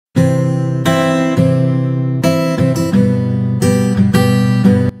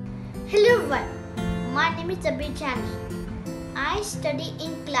channel. I study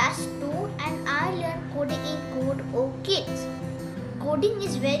in class 2 and I learn coding in COK Kids. Coding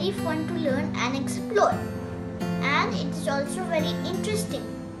is very fun to learn and explore, and it is also very interesting.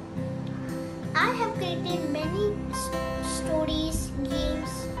 I have created many stories,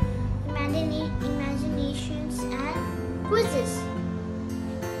 games, imaginations and quizzes.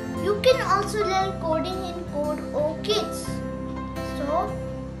 You can also learn coding in COK Kids. So,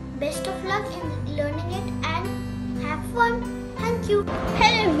 best of luck in learning it and have fun. Thank you.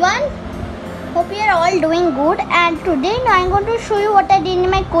 Hello everyone. Hope you are all doing good, and today I am going to show you what I did in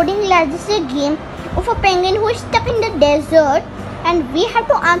my coding class. This is a game of a penguin who is stuck in the desert, and we have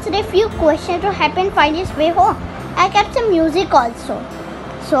to answer a few questions to help him find his way home. I kept some music also.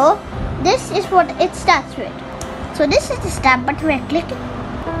 So this is what it starts with. So this is the start button where I click it.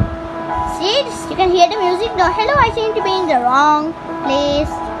 See, you can hear the music now. Hello, I seem to be in the wrong place.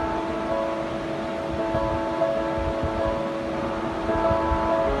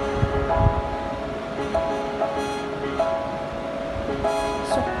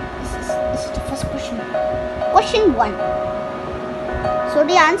 So this is the first question. Question 1. So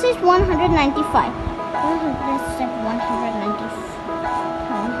the answer is 195. Let's set 195.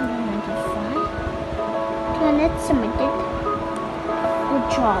 Okay, let's submit it. Good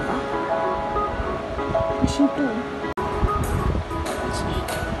job. Question 2.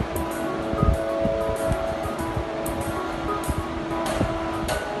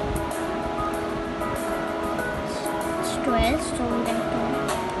 It's 12, so we can do.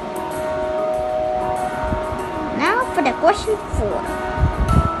 Now for the question 4.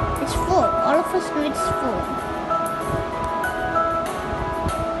 It's 4. All of us know it's 4.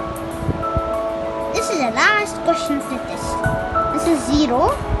 This is the last question of the test. This is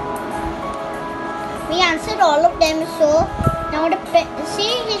 0. We answered all of them, so now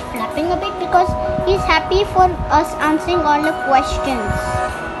see, he's flapping a bit because he's happy for us answering all the questions.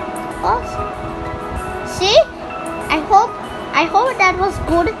 Awesome. See, I hope that was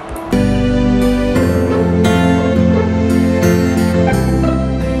good.